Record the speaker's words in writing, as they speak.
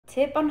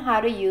Tip on how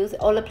to use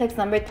Olaplex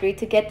 #3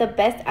 to get the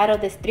best out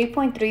of this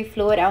 3.3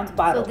 fluid ounce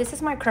bottle. So this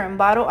is my current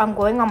bottle. I'm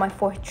going on my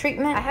 4th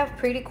treatment. I have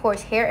pretty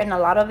coarse hair and a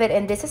lot of it,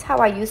 and this is how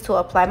I used to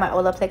apply my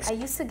Olaplex. I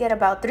used to get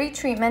about 3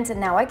 treatments, and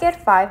now I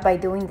get 5 by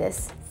doing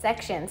this.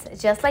 Sections.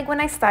 Just like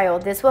when I style,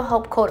 this will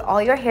help coat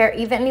all your hair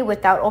evenly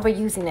without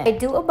overusing it. I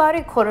do about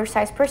a quarter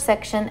size per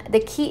section.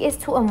 The key is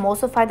to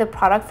emulsify the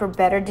product for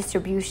better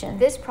distribution.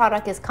 This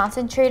product is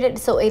concentrated,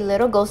 so a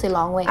little goes a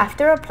long way.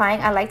 After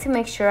applying, I like to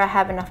make sure I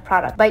have enough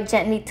product by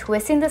gently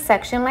twisting the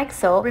section like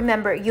so.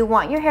 Remember, you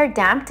want your hair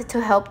damped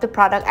to help the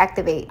product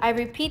activate. I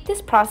repeat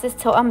this process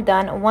till I'm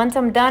done. Once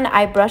I'm done,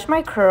 I brush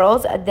my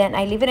curls, then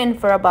I leave it in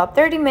for about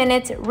 30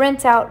 minutes,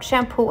 rinse out,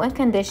 shampoo and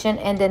condition,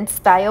 and then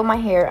style my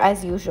hair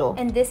as usual.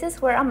 And this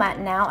is where I'm at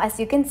now. As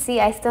you can see,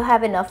 I still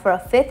have enough for a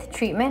 5th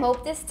treatment.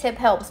 Hope this tip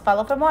helps.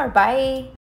 Follow for more. Bye.